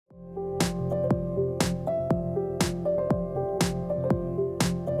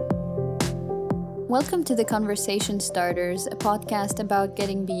Welcome to The Conversation Starters, a podcast about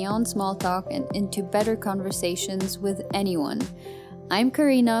getting beyond small talk and into better conversations with anyone. I'm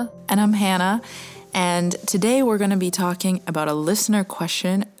Karina. And I'm Hannah. And today we're going to be talking about a listener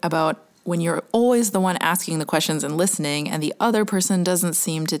question about when you're always the one asking the questions and listening, and the other person doesn't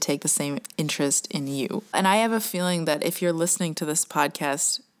seem to take the same interest in you. And I have a feeling that if you're listening to this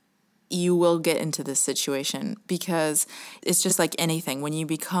podcast, you will get into this situation, because it's just like anything. When you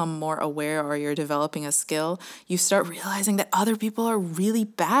become more aware or you're developing a skill, you start realizing that other people are really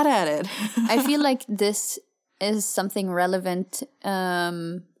bad at it. I feel like this is something relevant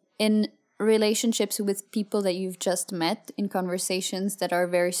in relationships with people that you've just met, in conversations that are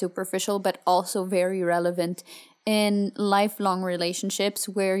very superficial, but also very relevant in lifelong relationships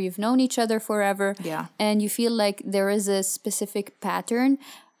where you've known each other forever. Yeah. And you feel like there is a specific pattern.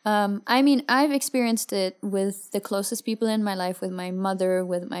 I've experienced it with the closest people in my life, with my mother,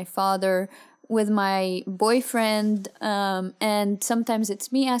 with my father, with my boyfriend, and sometimes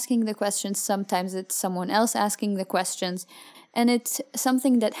it's me asking the questions, sometimes it's someone else asking the questions, and it's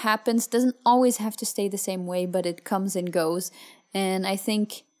something that happens, doesn't always have to stay the same way, but it comes and goes. And I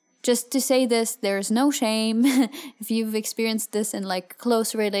think, just to say this, there's no shame. If you've experienced this in like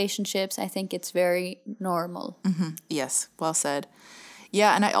close relationships, I think it's very normal. Mm-hmm. Yes, well said.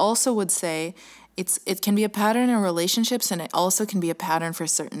 Yeah, and I also would say it can be a pattern in relationships, and it also can be a pattern for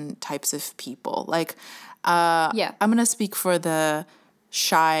certain types of people. Like, I'm going to speak for the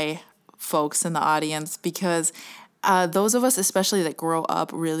shy folks in the audience, because those of us especially that grow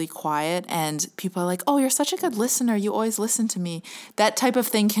up really quiet and people are like, oh, you're such a good listener, you always listen to me. That type of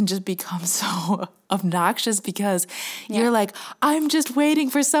thing can just become so obnoxious, because you're like, I'm just waiting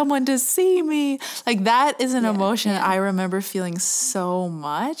for someone to see me. Like, that is an emotion I remember feeling so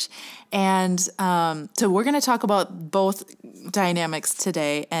much. And so we're going to talk about both dynamics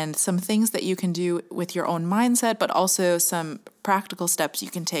today, and some things that you can do with your own mindset, but also some practical steps you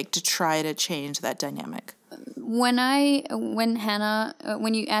can take to try to change that dynamic. When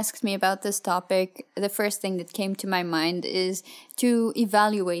you asked me about this topic, the first thing that came to my mind is to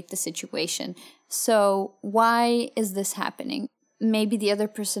evaluate the situation. So why is this happening? Maybe the other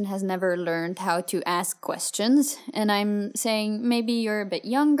person has never learned how to ask questions. And I'm saying maybe you're a bit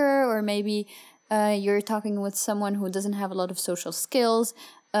younger, or maybe you're talking with someone who doesn't have a lot of social skills,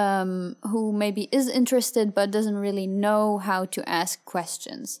 who maybe is interested but doesn't really know how to ask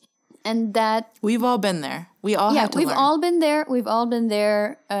questions. And that we've all been there. We all have to learn. We've all been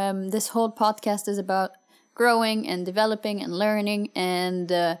there. This whole podcast is about growing and developing and learning.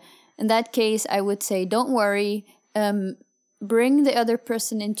 And in that case, I would say, don't worry. Bring the other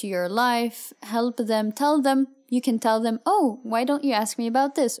person into your life. Help them. You can tell them, oh, why don't you ask me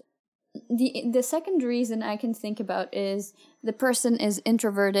about this? The second reason I can think about is the person is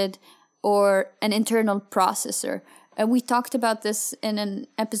introverted or an internal processor. We talked about this in an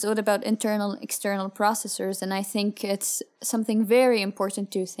episode about internal, external processors, and I think it's something very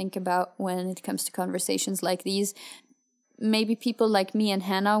important to think about when it comes to conversations like these. Maybe people like me and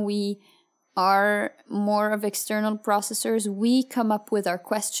Hannah, we are more of external processors. We come up with our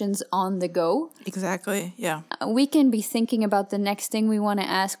questions on the go. Exactly, yeah. We can be thinking about the next thing we want to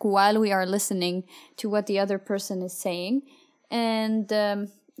ask while we are listening to what the other person is saying. And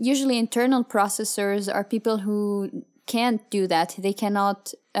usually internal processors are people who can't do that. They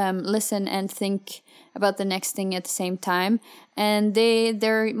cannot listen and think about the next thing at the same time. And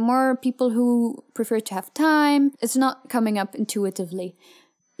they're more people who prefer to have time. It's not coming up intuitively.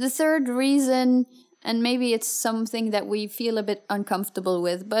 The third reason, and maybe it's something that we feel a bit uncomfortable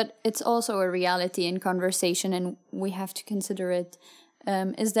with, but it's also a reality in conversation and we have to consider it,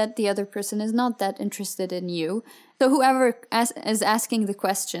 is that the other person is not that interested in you. So whoever is asking the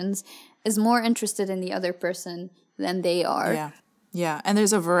questions is more interested in the other person than they are. Yeah. And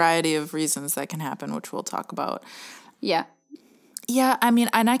there's a variety of reasons that can happen, which we'll talk about. Yeah. Yeah, I mean,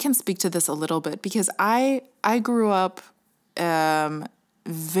 and I can speak to this a little bit, because I grew up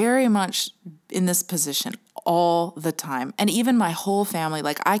very much in this position all the time. And even my whole family,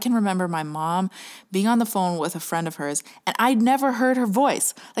 like, I can remember my mom being on the phone with a friend of hers, and I'd never heard her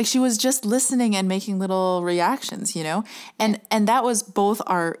voice. Like, she was just listening and making little reactions, you know? And that was both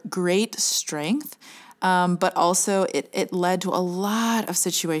our great strength, but also it led to a lot of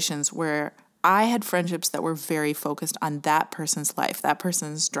situations where I had friendships that were very focused on that person's life, that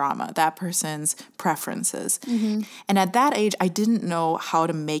person's drama, that person's preferences. Mm-hmm. And at that age, I didn't know how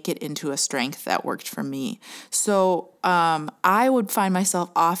to make it into a strength that worked for me. So I would find myself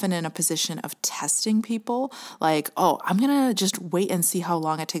often in a position of testing people, like, oh, I'm going to just wait and see how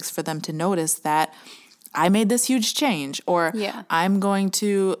long it takes for them to notice that I made this huge change, or I'm going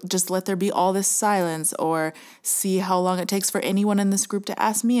to just let there be all this silence, or see how long it takes for anyone in this group to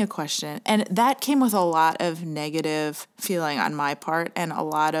ask me a question. And that came with a lot of negative feeling on my part, and a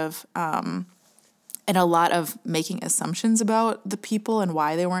lot of making assumptions about the people and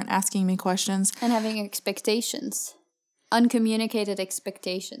why they weren't asking me questions. And having expectations, uncommunicated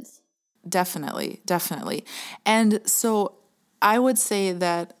expectations. Definitely. And so I would say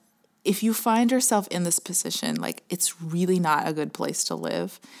that if you find yourself in this position, like, it's really not a good place to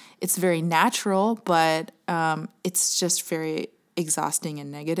live. It's very natural, but it's just very exhausting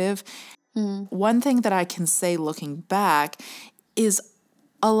and negative. One thing that I can say looking back is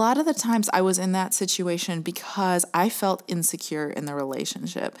a lot of the times I was in that situation because I felt insecure in the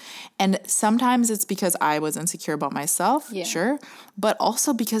relationship. And sometimes it's because I was insecure about myself, sure, but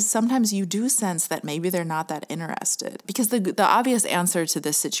also because sometimes you do sense that maybe they're not that interested. Because the obvious answer to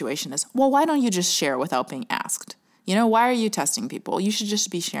this situation is, well, why don't you just share without being asked? You know, why are you testing people? You should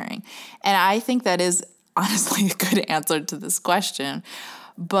just be sharing. And I think that is honestly a good answer to this question.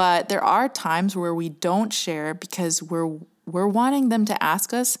 But there are times where we don't share because we're wanting them to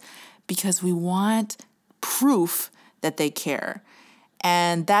ask us because we want proof that they care.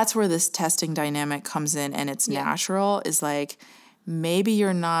 And that's where this testing dynamic comes in, and it's natural, is like, maybe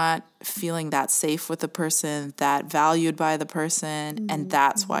you're not feeling that safe with the person, that valued by the person, and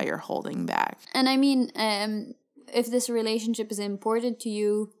that's why you're holding back. And I mean, if this relationship is important to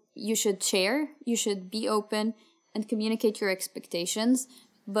you, you should share, you should be open and communicate your expectations.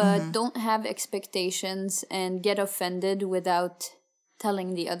 But don't have expectations and get offended without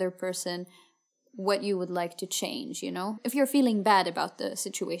telling the other person what you would like to change, you know? If you're feeling bad about the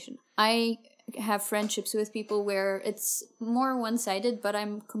situation. I have friendships with people where it's more one-sided, but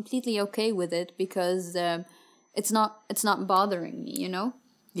I'm completely okay with it because it's not bothering me, you know?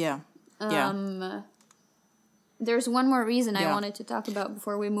 Yeah. There's one more reason I wanted to talk about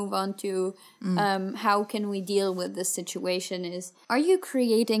before we move on to how can we deal with this situation is, are you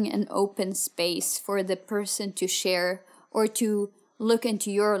creating an open space for the person to share or to look into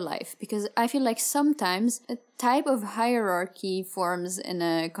your life? Because I feel like sometimes a type of hierarchy forms in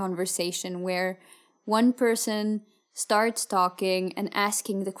a conversation where one person starts talking and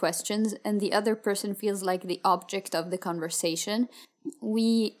asking the questions and the other person feels like the object of the conversation.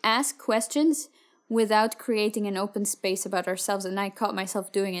 We ask questions without creating an open space about ourselves. And I caught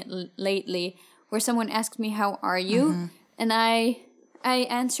myself doing it lately, where someone asked me, how are you? And I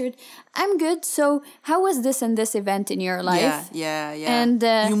answered, I'm good. So how was this and this event in your life? Yeah. And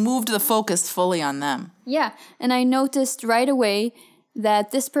you moved the focus fully on them. Yeah. And I noticed right away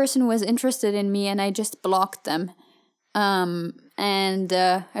that this person was interested in me, and I just blocked them. I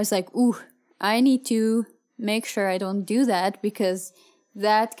was like, ooh, I need to make sure I don't do that, because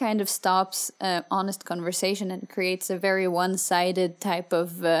that kind of stops honest conversation and creates a very one-sided type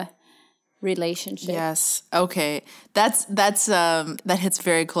of relationship. Yes. Okay. That hits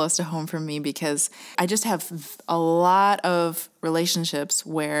very close to home for me, because I just have a lot of relationships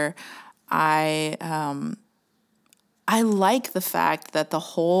where I like the fact that the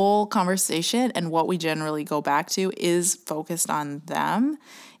whole conversation and what we generally go back to is focused on them.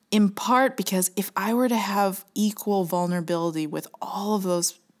 In part because if I were to have equal vulnerability with all of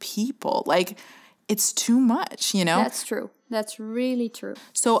those people, like, it's too much, you know? That's true. That's really true.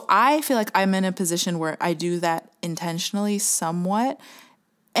 So I feel like I'm in a position where I do that intentionally somewhat.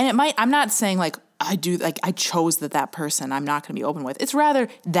 And I'm not saying like I chose that person I'm not going to be open with. It's rather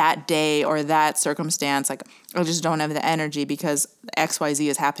that day or that circumstance, like, I just don't have the energy because XYZ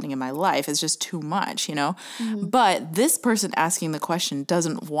is happening in my life. It's just too much, you know? But this person asking the question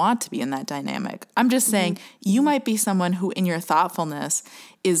doesn't want to be in that dynamic. I'm just saying you might be someone who in your thoughtfulness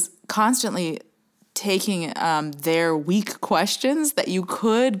is constantly taking their weak questions that you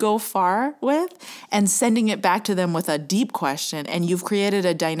could go far with and sending it back to them with a deep question. And you've created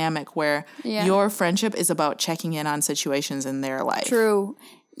a dynamic where your friendship is about checking in on situations in their life. True.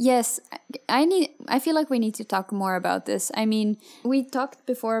 Yes. I feel like we need to talk more about this. I mean, we talked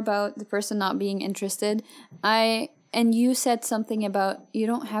before about the person not being interested. And you said something about you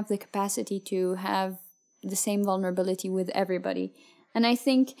don't have the capacity to have the same vulnerability with everybody. And I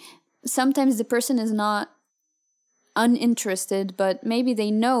think sometimes the person is not uninterested, but maybe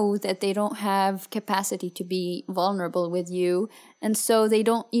they know that they don't have capacity to be vulnerable with you, and so they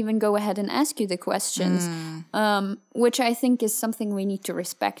don't even go ahead and ask you the questions, which I think is something we need to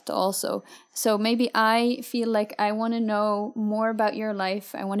respect also. So maybe I feel like I want to know more about your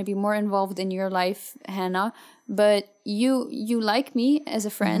life. I want to be more involved in your life, Hannah, but you like me as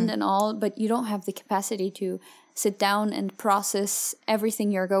a friend and all, but you don't have the capacity to sit down and process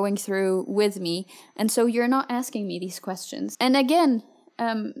everything you're going through with me. And so you're not asking me these questions. And again,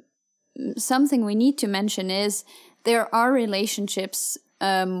 something we need to mention is there are relationships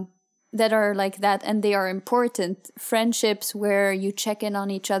that are like that, and they are important. Friendships where you check in on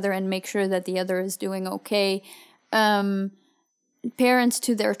each other and make sure that the other is doing okay. Parents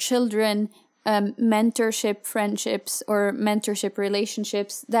to their children, mentorship friendships or mentorship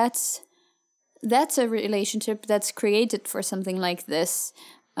relationships. That's a relationship that's created for something like this.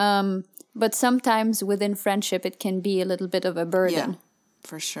 But sometimes within friendship, it can be a little bit of a burden. Yeah,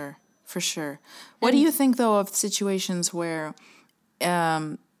 for sure. What do you think, though, of situations where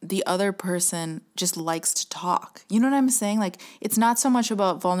the other person just likes to talk? You know what I'm saying? Like, it's not so much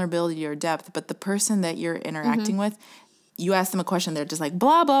about vulnerability or depth, but the person that you're interacting with, you ask them a question, they're just like,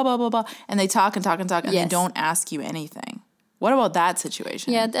 blah, blah, blah, blah, blah, and they talk and talk and talk, and they don't ask you anything. What about that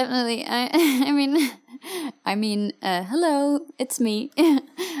situation? Yeah, definitely. I mean, hello, it's me.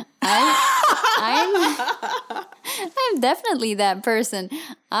 I'm definitely that person.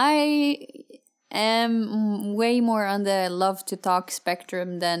 I am way more on the love to talk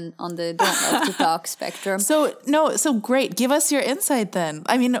spectrum than on the don't love to talk spectrum. So great. Give us your insight then.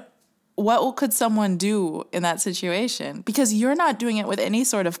 I mean, what could someone do in that situation? Because you're not doing it with any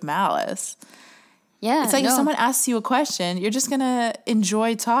sort of malice. Yeah, it's like if someone asks you a question, you're just going to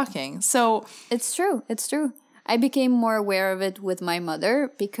enjoy talking. So It's true. I became more aware of it with my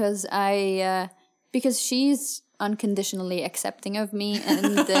mother because she's unconditionally accepting of me,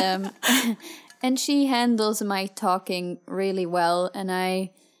 and and she handles my talking really well, and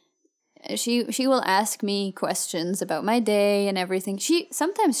she will ask me questions about my day and everything.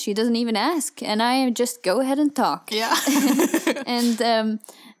 Sometimes she doesn't even ask, and I just go ahead and talk. Yeah.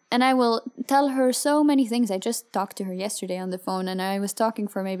 And I will tell her so many things. I just talked to her yesterday on the phone, and I was talking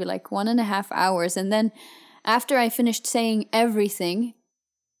for maybe like 1.5 hours. And then after I finished saying everything,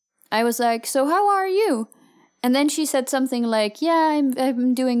 I was like, so how are you? And then she said something like, yeah,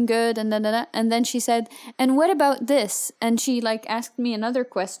 I'm doing good. And then she said, and what about this? And she like asked me another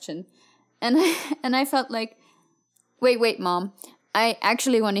question. And I felt like, wait, Mom. I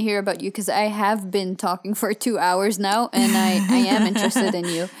actually want to hear about you because I have been talking for 2 hours now, and I am interested in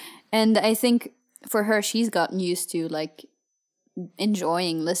you. And I think for her, she's gotten used to like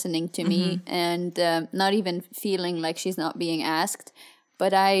enjoying listening to me and not even feeling like she's not being asked.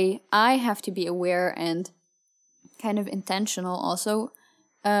 But I have to be aware and kind of intentional also,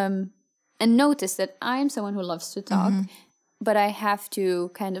 and notice that I'm someone who loves to talk. But I have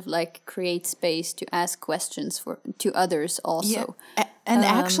to kind of like create space to ask questions to others also. Yeah. And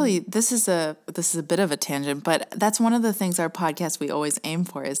actually, this is a bit of a tangent, but that's one of the things our podcast we always aim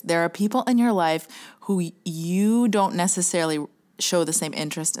for is there are people in your life who you don't necessarily show the same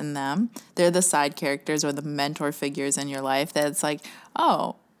interest in them. They're the side characters or the mentor figures in your life that it's like,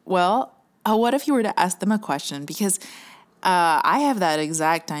 oh, well, what if you were to ask them a question? Because I have that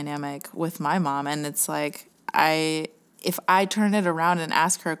exact dynamic with my mom, and it's like if I turn it around and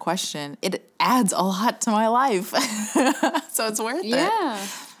ask her a question, it adds a lot to my life. So it's worth it.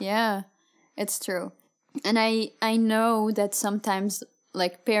 Yeah, it's true. And I know that sometimes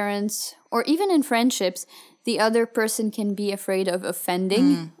like parents or even in friendships, the other person can be afraid of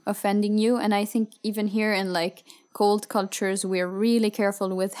offending you. And I think even here in like cold cultures, we're really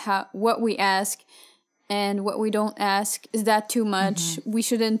careful with what we ask and what we don't ask. Is that too much? We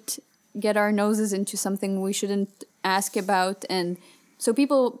shouldn't get our noses into something we shouldn't ask about, and so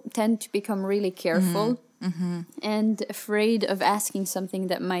people tend to become really careful and afraid of asking something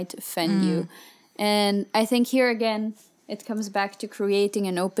that might offend you. And I think here again it comes back to creating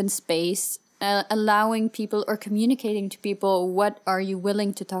an open space, allowing people or communicating to people what are you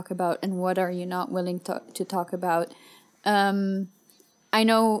willing to talk about and what are you not willing to talk about. I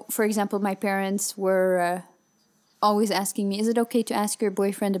know, for example, my parents were always asking me, is it okay to ask your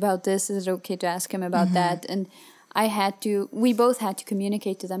boyfriend about this? Is it okay to ask him about that? And we both had to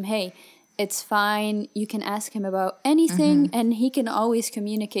communicate to them, hey, it's fine. You can ask him about anything and he can always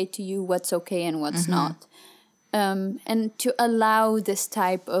communicate to you what's okay and what's not. And to allow this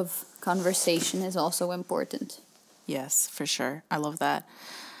type of conversation is also important. Yes, for sure. I love that.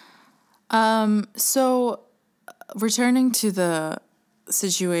 So returning to the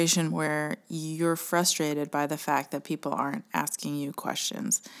situation where you're frustrated by the fact that people aren't asking you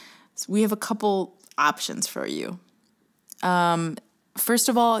questions, so we have a couple options for you. First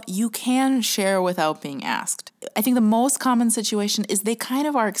of all, you can share without being asked. I think the most common situation is they kind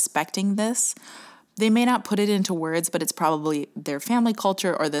of are expecting this. They may not put it into words, but it's probably their family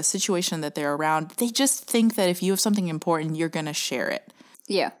culture or the situation that they're around. They just think that if you have something important, you're going to share it.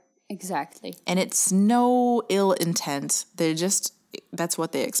 Yeah, Exactly. And it's no ill intent. That's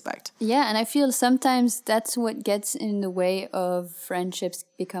what they expect. Yeah, and I feel sometimes that's what gets in the way of friendships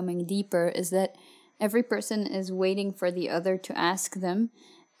becoming deeper, is that every person is waiting for the other to ask them,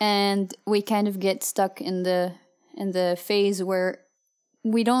 and we kind of get stuck in the phase where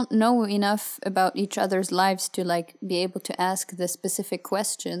we don't know enough about each other's lives to like be able to ask the specific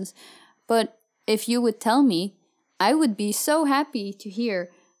questions. But if you would tell me, I would be so happy to hear.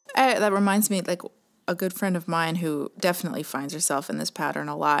 That reminds me, like, a good friend of mine who definitely finds herself in this pattern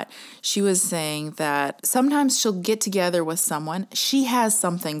a lot. She was saying that sometimes she'll get together with someone. She has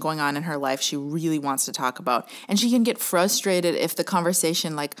something going on in her life she really wants to talk about. And she can get frustrated if the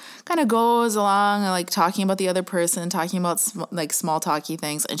conversation like kind of goes along and like talking about the other person, talking about like small talky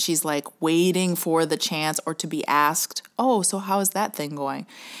things. And she's like waiting for the chance or to be asked, oh, so how is that thing going?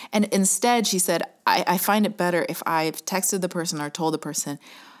 And instead she said, I find it better if I've texted the person or told the person,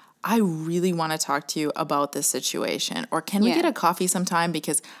 I really want to talk to you about this situation, or can we get a coffee sometime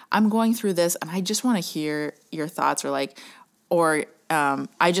because I'm going through this and I just want to hear your thoughts, or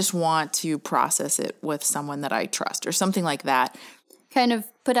I just want to process it with someone that I trust or something like that. Kind of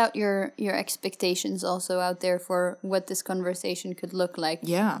put out your expectations also out there for what this conversation could look like.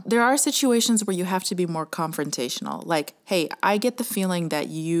 Yeah. There are situations where you have to be more confrontational. Like, hey, I get the feeling that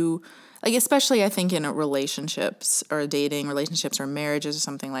you... Like, especially I think in relationships or dating relationships or marriages or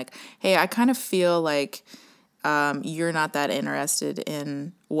something, like, hey, I kind of feel like you're not that interested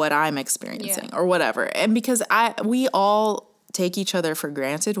in what I'm experiencing or whatever. And because we all take each other for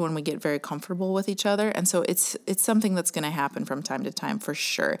granted when we get very comfortable with each other. And so it's something that's going to happen from time to time for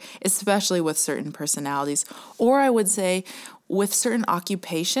sure, especially with certain personalities. Or I would say with certain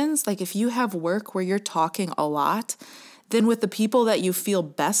occupations, like if you have work where you're talking a lot, then with the people that you feel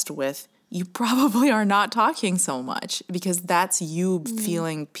best with, you probably are not talking so much because that's you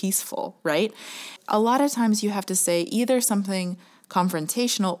feeling peaceful, right? A lot of times you have to say either something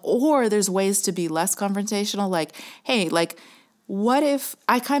confrontational or there's ways to be less confrontational. Like, hey, like, what if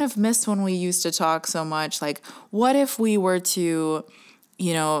I kind of miss when we used to talk so much? Like, what if we were to,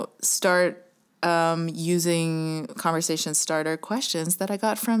 start using conversation starter questions that I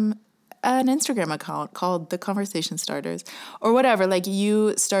got from an Instagram account called The Conversation Starters or whatever. Like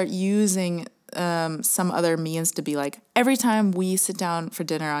you start using some other means to be like, every time we sit down for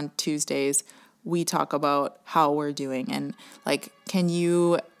dinner on Tuesdays, we talk about how we're doing and like, can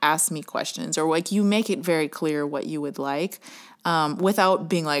you ask me questions? Or like you make it very clear what you would like without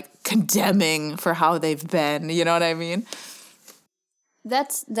being like condemning for how they've been. You know what I mean?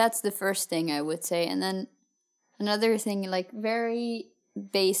 That's the first thing I would say. And then another thing, like very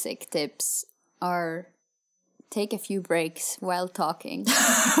basic tips are take a few breaks while talking.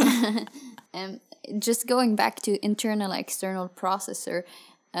 And just going back to internal external processor,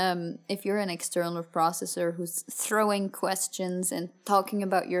 if you're an external processor who's throwing questions and talking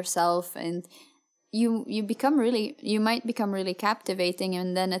about yourself, and you might become really captivating,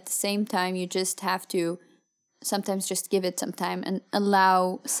 and then at the same time you just have to sometimes just give it some time and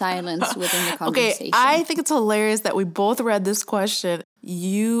allow silence within the conversation. Okay, I think it's hilarious that we both read this question.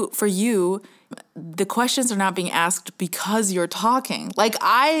 For you, the questions are not being asked because you're talking. Like,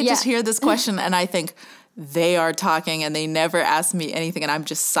 I just hear this question and I think they are talking and they never ask me anything and I'm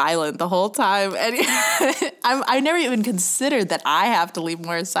just silent the whole time. And I never even considered that I have to leave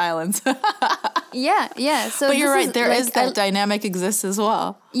more silence. Yeah. So but you're right. There is that dynamic exists as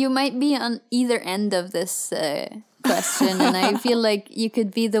well. You might be on either end of this question, and I feel like you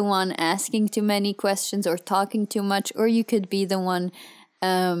could be the one asking too many questions or talking too much, or you could be the one.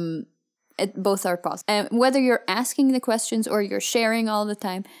 Both are possible. Whether you're asking the questions or you're sharing all the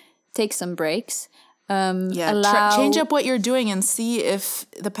time, take some breaks. Change up what you're doing and see if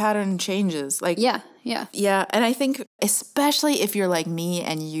the pattern changes. Like yeah. And I think especially if you're like me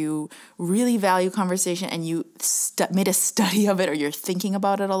and you really value conversation and you made a study of it or you're thinking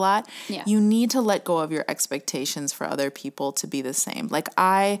about it a lot, you need to let go of your expectations for other people to be the same. Like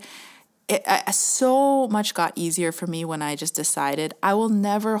it so much got easier for me when I just decided I will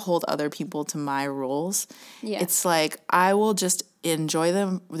never hold other people to my rules. Yeah. It's like I will just enjoy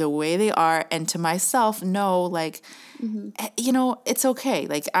them the way they are, and to myself know, like, it's okay.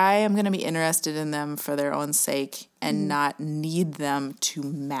 Like, I am going to be interested in them for their own sake and not need them to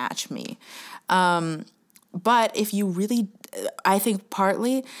match me. But if you really, I think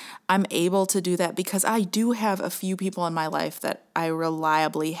partly I'm able to do that because I do have a few people in my life that I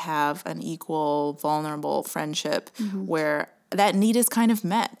reliably have an equal, vulnerable friendship where that need is kind of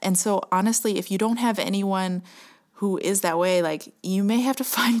met. And so honestly, if you don't have anyone who is that way, like, you may have to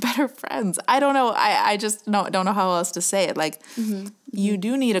find better friends. I don't know. I just don't know how else to say it. Like, you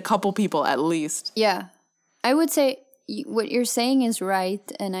do need a couple people at least. Yeah. I would say what you're saying is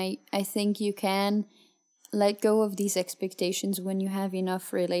right. And I think you can let go of these expectations when you have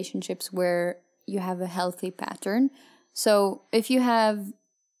enough relationships where you have a healthy pattern. So if you have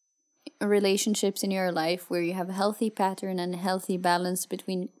relationships in your life where you have a healthy pattern and a healthy balance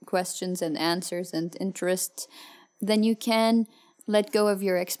between questions and answers and interests, then you can let go of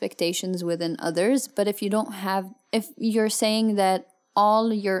your expectations within others. But if you don't have, if you're saying that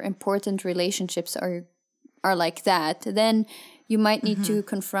all your important relationships are like that, then you might need to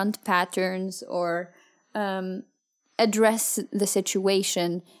confront patterns or address the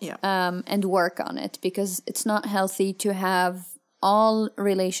situation and work on it, because it's not healthy to have all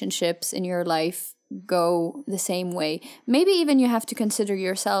relationships in your life go the same way. Maybe even you have to consider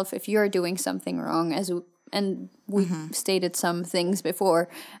yourself if you're doing something wrong, and we stated some things before.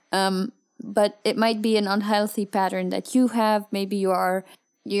 But it might be an unhealthy pattern that you have. Maybe you are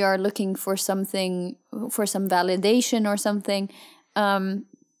looking for something, for some validation or something.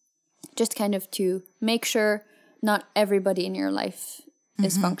 Just kind of to make sure not everybody in your life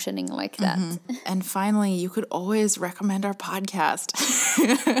is functioning like that. And finally, you could always recommend our podcast.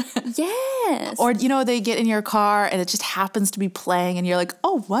 Yes. Or, they get in your car and it just happens to be playing and you're like,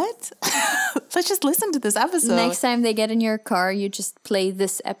 oh, what? Let's just listen to this episode. Next time they get in your car, you just play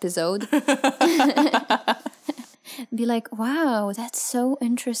this episode. Be like, wow, that's so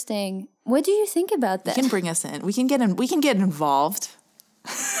interesting. What do you think about that? You can bring us in. We can get involved.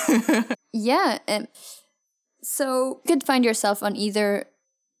 Yeah. So you could find yourself on either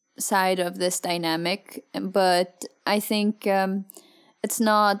side of this dynamic, but I think it's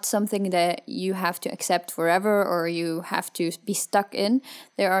not something that you have to accept forever or you have to be stuck in.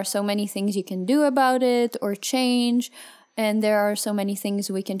 There are so many things you can do about it or change, and there are so many things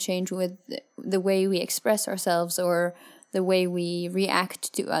we can change with the way we express ourselves or the way we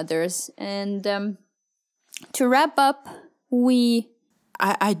react to others. And to wrap up,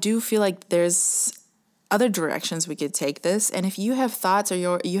 I do feel like there's other directions we could take this. And if you have thoughts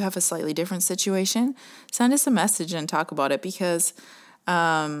or you have a slightly different situation, send us a message and talk about it, because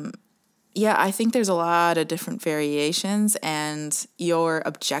I think there's a lot of different variations and your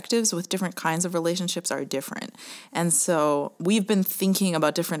objectives with different kinds of relationships are different. And so we've been thinking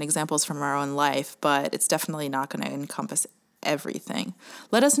about different examples from our own life, but it's definitely not going to encompass everything.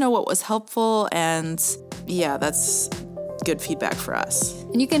 Let us know what was helpful, and that's good feedback for us.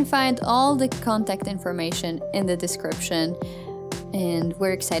 And you can find all the contact information in the description. And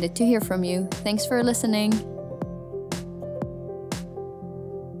we're excited to hear from you. Thanks for listening.